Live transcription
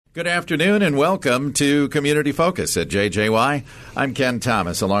Good afternoon and welcome to Community Focus at JJY. I'm Ken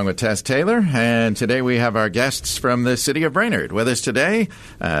Thomas along with Tess Taylor, and today we have our guests from the City of Brainerd. With us today,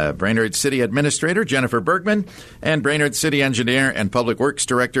 Brainerd City Administrator Jennifer Bergman and Brainerd City Engineer and Public Works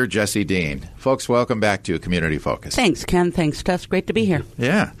Director Jesse Dean. Folks, welcome back to Community Focus. Thanks, Ken. Thanks, Tess. Great to be here.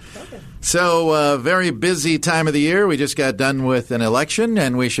 Yeah. So, very busy time of the year. We just got done with an election,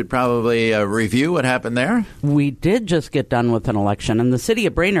 and we should probably review what happened there. We did just get done with an election, and the City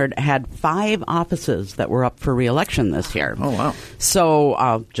of Brainerd had 5 offices that were up for re-election this year. Oh, wow.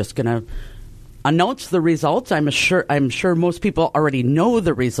 So, just going to announce the results. I'm sure most people already know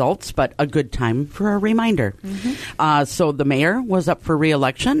the results, but a good time for a reminder. Mm-hmm. So, the mayor was up for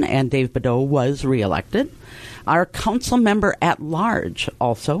re-election, and Dave Bedeau was re-elected. Our council member at large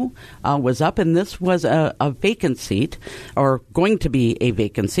also was up, and this was a vacant seat, or going to be a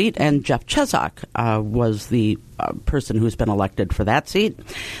vacant seat, and Jeff Chesak was the person who's been elected for that seat.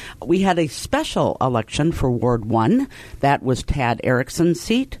 We had a special election for Ward 1. That was Tad Erickson's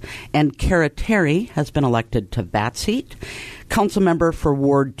seat, and Kara Terry has been elected to that seat. Council member for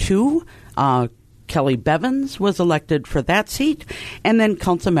Ward 2, Kelly Bevins was elected for that seat, and then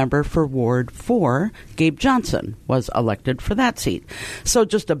council member for Ward 4, Gabe Johnson, was elected for that seat. So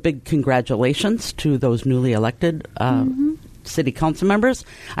just a big congratulations to those newly elected city council members.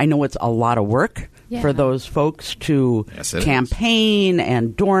 I know it's a lot of work for those folks to campaign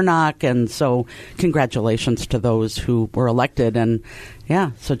and door knock, and so congratulations to those who were elected. And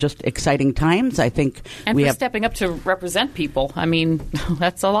so just exciting times. I think stepping up to represent people. I mean,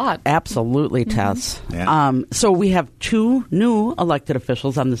 that's a lot. Absolutely, Tess. Yeah. So we have 2 new elected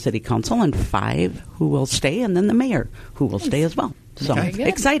officials on the city council and 5 who will stay, and then the mayor who will stay as well. So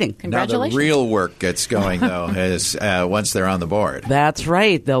exciting. Congratulations. Now the real work gets going, though, is once they're on the board. That's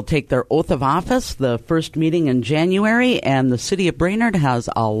right. They'll take their oath of office, the first meeting in January, and the city of Brainerd has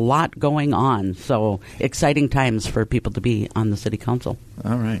a lot going on. So exciting times for people to be on the city council.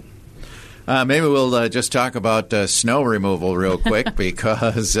 All right. Maybe we'll just talk about snow removal real quick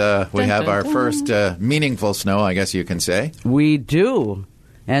because we have our first meaningful snow, I guess you can say. We do.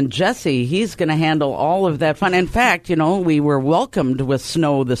 And Jesse, he's going to handle all of that fun. In fact, we were welcomed with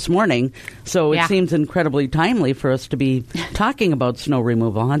snow this morning, so it seems incredibly timely for us to be talking about snow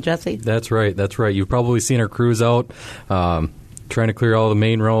removal, huh, Jesse? That's right. You've probably seen our crews out trying to clear all the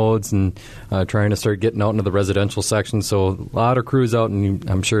main roads and trying to start getting out into the residential section. So a lot of crews out, and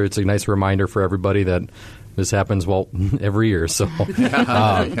I'm sure it's a nice reminder for everybody that this happens, every year. So,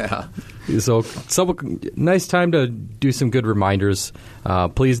 so nice time to do some good reminders.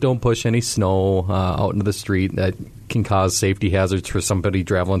 Please don't push any snow out into the street. That can cause safety hazards for somebody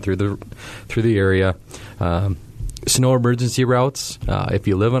traveling through the area. Snow emergency routes. If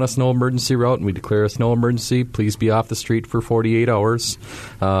you live on a snow emergency route and we declare a snow emergency, please be off the street for 48 hours.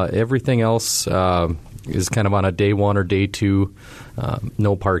 Everything else is kind of on a day 1 or day 2,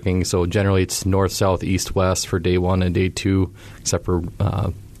 no parking. So generally it's north, south, east, west for day 1 and day 2, except for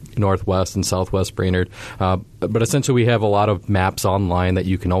northwest and southwest Brainerd. But essentially we have a lot of maps online that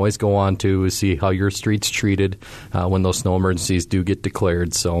you can always go on to see how your street's treated when those snow emergencies do get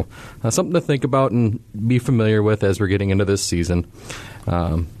declared. So something to think about and be familiar with as we're getting into this season.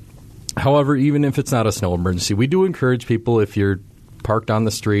 However, even if it's not a snow emergency, we do encourage people, if you're parked on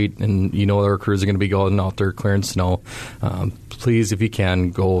the street and our crews are going to be going out there clearing snow, please, if you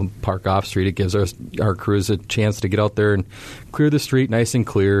can, go park off street. It gives our crews a chance to get out there and clear the street nice and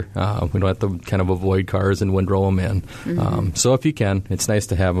clear. We don't have to kind of avoid cars and windrow them in. Mm-hmm. So if you can, it's nice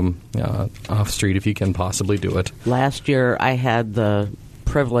to have them off street if you can possibly do it. Last year I had the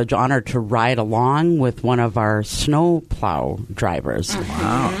honor to ride along with one of our snow plow drivers.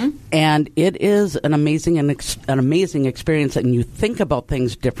 Wow. And it is an amazing experience, and you think about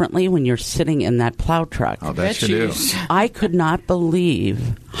things differently when you're sitting in that plow truck. Oh, that you do. I could not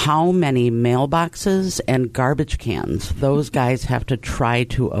believe how many mailboxes and garbage cans those guys have to try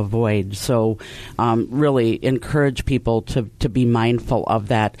to avoid. So really encourage people to be mindful of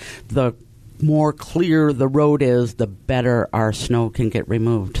that. The more clear the road is, the better our snow can get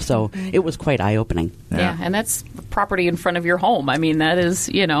removed. So it was quite eye-opening. Yeah, and that's property in front of your home. I mean, that is,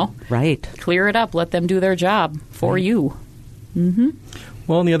 right. Clear it up. Let them do their job for you. Mm-hmm.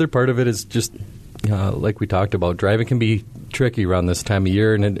 Well, and the other part of it is just, like we talked about, driving can be tricky around this time of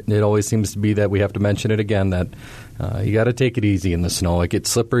year, and it always seems to be that we have to mention it again, that you got to take it easy in the snow. It gets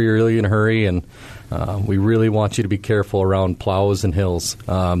slippery really in a hurry, and we really want you to be careful around plows and hills.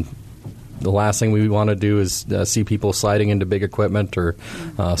 The last thing we want to do is see people sliding into big equipment or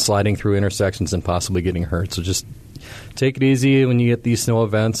sliding through intersections and possibly getting hurt. So just take it easy when you get these snow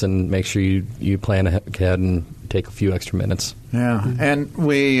events, and make sure you plan ahead and take a few extra minutes. Yeah, and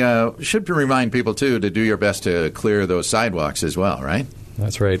we should remind people, too, to do your best to clear those sidewalks as well, right?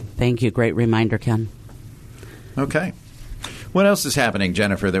 That's right. Thank you. Great reminder, Ken. Okay. What else is happening,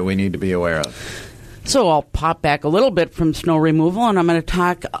 Jennifer, that we need to be aware of? So I'll pop back a little bit from snow removal, and I'm going to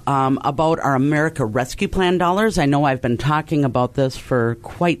talk about our America Rescue Plan dollars. I know I've been talking about this for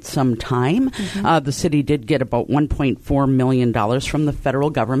quite some time. The city did get about $1.4 million from the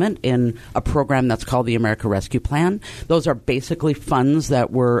federal government in a program that's called the America Rescue Plan. Those are basically funds that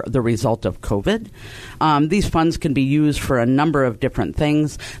were the result of COVID. These funds can be used for a number of different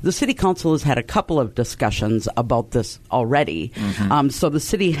things. The city council has had a couple of discussions about this already. So the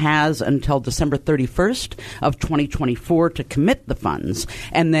city has until December 31st of 2024 to commit the funds,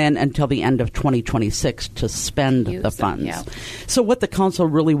 and then until the end of 2026 to spend the funds. So what the council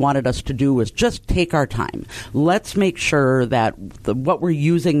really wanted us to do was just take our time. Let's make sure that what we're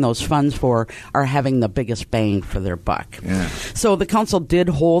using those funds for are having the biggest bang for their buck. So the council did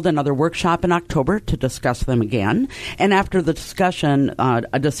hold another workshop in October to discuss them again, and after the discussion,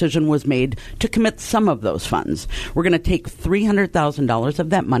 a decision was made to commit some of those funds. We're going to take $300,000 of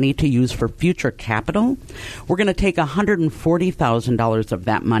that money to use for future capital. We're going to take $140,000 of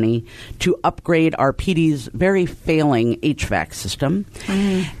that money to upgrade our PD's very failing HVAC system.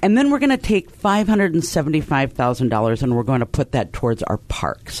 And then we're going to take $575,000 and we're going to put that towards our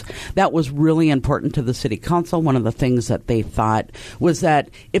parks. That was really important to the city council. One of the things that they thought was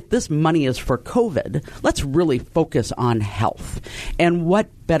that if this money is for COVID, let's really focus on health. And what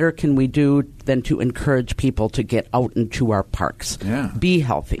better can we do than to encourage people to get out into our parks, be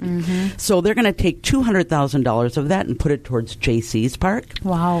healthy. So they're going to take $200,000 of that and put it towards JC's Park.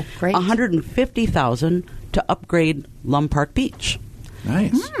 Wow, great. $150,000 to upgrade Lum Park Beach.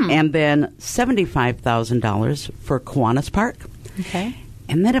 Nice. And then $75,000 for Kiwanis Park. Okay.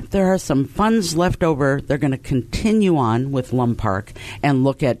 And then if there are some funds left over, they're going to continue on with Lum Park and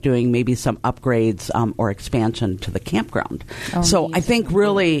look at doing maybe some upgrades or expansion to the campground. So I think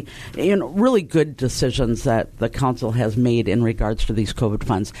really good decisions that the council has made in regards to these COVID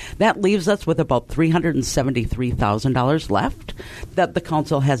funds. That leaves us with about $373,000 left that the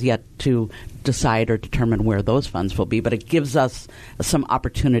council has yet to decide or determine where those funds will be, but it gives us some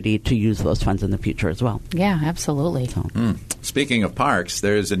opportunity to use those funds in the future as well. Yeah, absolutely. So. Speaking of parks,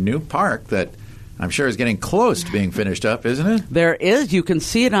 there's a new park that I'm sure is getting close to being finished up, isn't it? There is. You can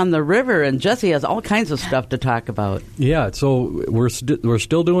see it on the river, and Jesse has all kinds of stuff to talk about. Yeah, so we're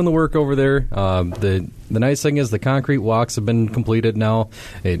still doing the work over there. The nice thing is the concrete walks have been completed now.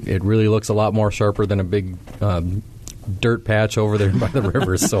 It really looks a lot more sharper than a big dirt patch over there by the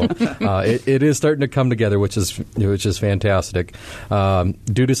river. So it is starting to come together, which is fantastic.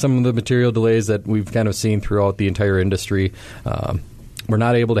 Due to some of the material delays that we've kind of seen throughout the entire industry, we're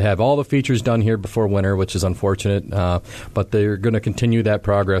not able to have all the features done here before winter, which is unfortunate. But they're going to continue that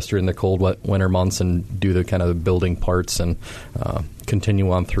progress during the cold, wet winter months and do the kind of building parts and continue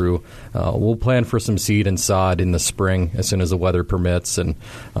on through. We'll plan for some seed and sod in the spring as soon as the weather permits, and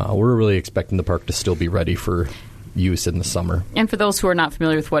we're really expecting the park to still be ready for use in the summer. And for those who are not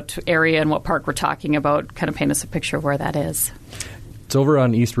familiar with what area and what park we're talking about, kind of paint us a picture of where that is. It's over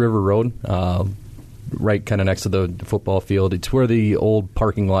on East River Road, right kind of next to the football field. It's where the old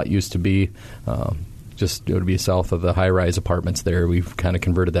parking lot used to be. It would be south of the high-rise apartments there. We've kind of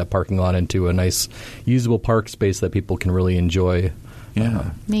converted that parking lot into a nice usable park space that people can really enjoy. Yeah.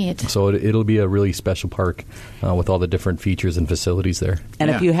 Neat. So it'll be a really special park with all the different features and facilities there. And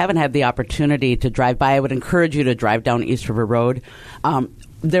if you haven't had the opportunity to drive by, I would encourage you to drive down East River Road.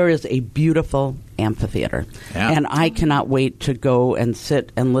 There is a beautiful amphitheater, and I cannot wait to go and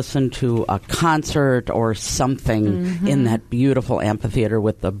sit and listen to a concert or something in that beautiful amphitheater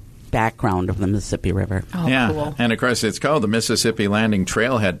with the background of the Mississippi River. Oh, cool. And of course it's called the Mississippi Landing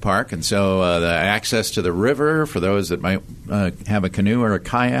Trailhead Park, and so the access to the river for those that might have a canoe or a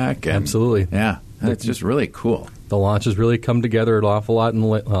kayak. And, absolutely. Yeah, it's just really cool. The launch has really come together an awful lot in the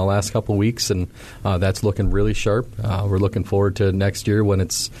last couple of weeks, and that's looking really sharp. We're looking forward to next year when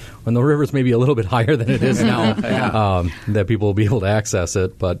the river's maybe a little bit higher than it is now, that people will be able to access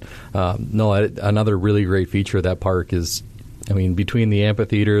it. But another really great feature of that park is, between the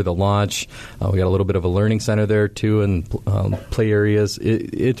amphitheater, the launch, we got a little bit of a learning center there too, and play areas.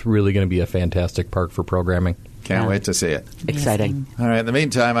 It's really going to be a fantastic park for programming. Can't wait to see it. Exciting. All right. In the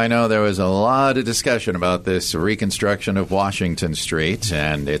meantime, I know there was a lot of discussion about this reconstruction of Washington Street,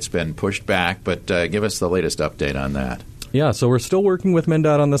 and it's been pushed back. But give us the latest update on that. Yeah, so we're still working with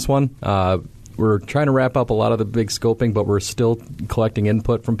MnDOT on this one. we're trying to wrap up a lot of the big scoping, but we're still collecting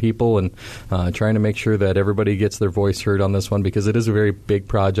input from people and trying to make sure that everybody gets their voice heard on this one, because it is a very big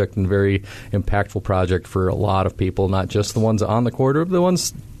project and very impactful project for a lot of people, not just the ones on the corridor, but the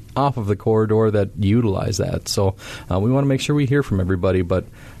ones off of the corridor that utilize that. So we want to make sure we hear from everybody, but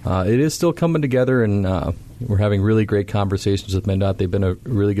it is still coming together, and we're having really great conversations with MnDOT. They've been a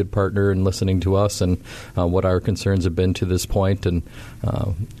really good partner in listening to us and what our concerns have been to this point, and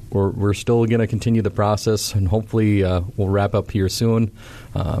we're still going to continue the process, and hopefully we'll wrap up here soon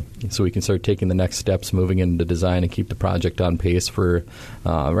so we can start taking the next steps moving into design and keep the project on pace for,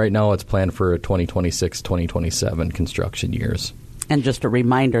 right now it's planned for 2026-2027 construction years. And just a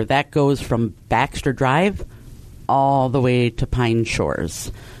reminder, that goes from Baxter Drive all the way to Pine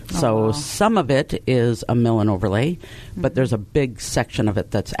Shores. So some of it is a mill and overlay, but there's a big section of it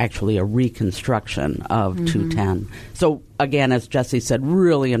that's actually a reconstruction of 210. So again, as Jesse said,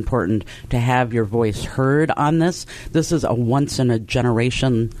 really important to have your voice heard on this. This is a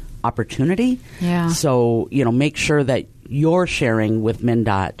once-in-a-generation opportunity. Yeah. So, make sure that you're sharing with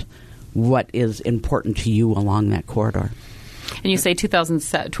MnDOT what is important to you along that corridor. And you say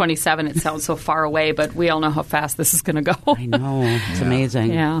 2027, it sounds so far away, but we all know how fast this is going to go. I know. It's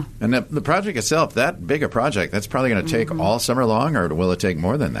amazing. Yeah. And the project itself, that big a project, that's probably going to take all summer long, or will it take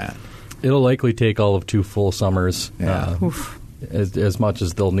more than that? It'll likely take all of 2 full summers, as much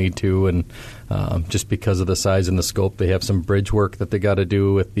as they'll need to, and just because of the size and the scope, they have some bridge work that they got to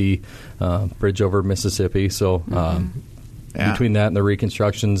do with the bridge over Mississippi. So between that and the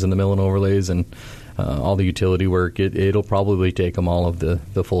reconstructions and the mill and overlays and all the utility work, it'll probably take them all of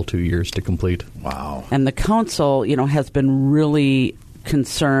the full 2 years to complete. Wow. And the council, has been really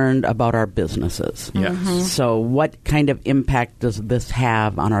concerned about our businesses. Yes. So what kind of impact does this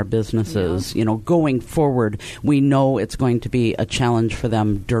have on our businesses? Going forward, we know it's going to be a challenge for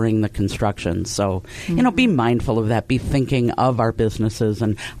them during the construction. So, be mindful of that. Be thinking of our businesses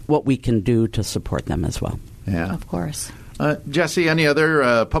and what we can do to support them as well. Yeah. Of course. Jesse, any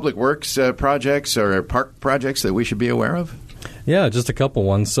other public works projects or park projects that we should be aware of? Yeah, just a couple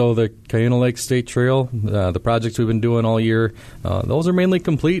ones. So the Cuyuna Lake State Trail, the projects we've been doing all year, those are mainly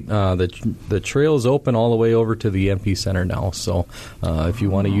complete. The trail is open all the way over to the MP Center now. So if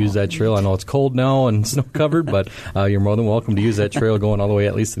you want to use that trail, I know it's cold now and snow covered, but you're more than welcome to use that trail going all the way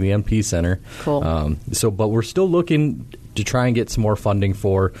at least to the MP Center. Cool. But we're still looking to try and get some more funding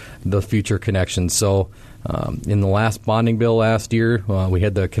for the future connections. So in the last bonding bill last year, we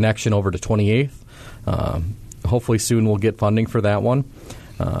had the connection over to 28th. Hopefully soon we'll get funding for that one.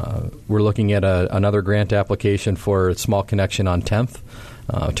 We're looking at another grant application for a small connection on 10th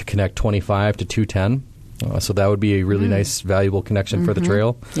to connect 25 to 210. So that would be a really nice, valuable connection for the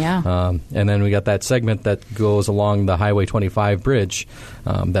trail. Yeah. And then we got that segment that goes along the Highway 25 bridge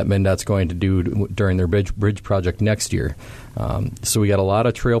that MnDOT's going to do during their bridge project next year. So we got a lot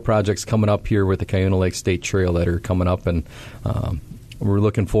of trail projects coming up here with the Cuyuna Lake State Trail that are coming up, and we're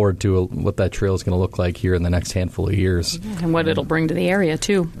looking forward to what that trail is going to look like here in the next handful of years. And what it'll bring to the area,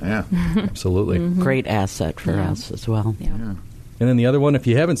 too. Yeah. Absolutely. Great asset for us as well. Yeah. And then the other one, if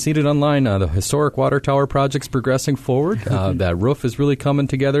you haven't seen it online, the historic water tower project's progressing forward. That roof is really coming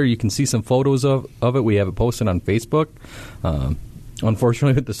together. You can see some photos of it. We have it posted on Facebook.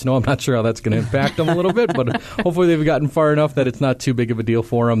 Unfortunately, with the snow, I'm not sure how that's going to impact them a little bit, but hopefully they've gotten far enough that it's not too big of a deal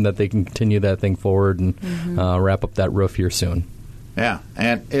for them that they can continue that thing forward and wrap up that roof here soon. Yeah.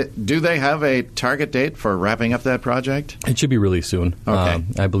 And do they have a target date for wrapping up that project? It should be really soon. Okay.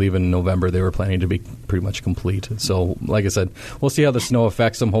 I believe in November they were planning to be pretty much complete. So, like I said, we'll see how the snow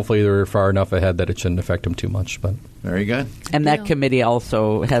affects them. Hopefully they're far enough ahead that it shouldn't affect them too much. But very good. And that committee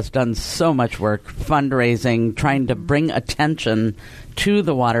also has done so much work, fundraising, trying to bring attention to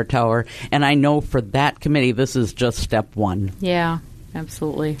the water tower. And I know for that committee, this is just step one. Yeah,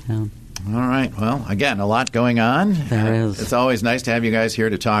 absolutely. Yeah. All right. Well, again, a lot going on. There is. It's always nice to have you guys here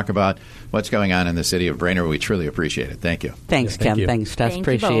to talk about what's going on in the city of Brainerd. We truly appreciate it. Thank you. Thanks, Thank Ken. you. Thanks, Tess. Thank you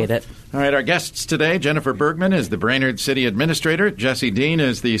Appreciate both. it. All right. Our guests today, Jennifer Bergman is the Brainerd City Administrator. Jesse Dean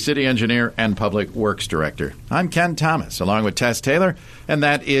is the City Engineer and Public Works Director. I'm Ken Thomas, along with Tess Taylor, and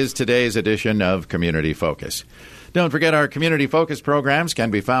that is today's edition of Community Focus. Don't forget our Community Focus programs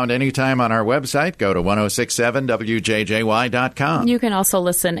can be found anytime on our website. Go to 1067wjjy.com. You can also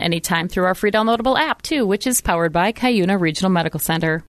listen anytime through our free downloadable app, too, which is powered by Cuyuna Regional Medical Center.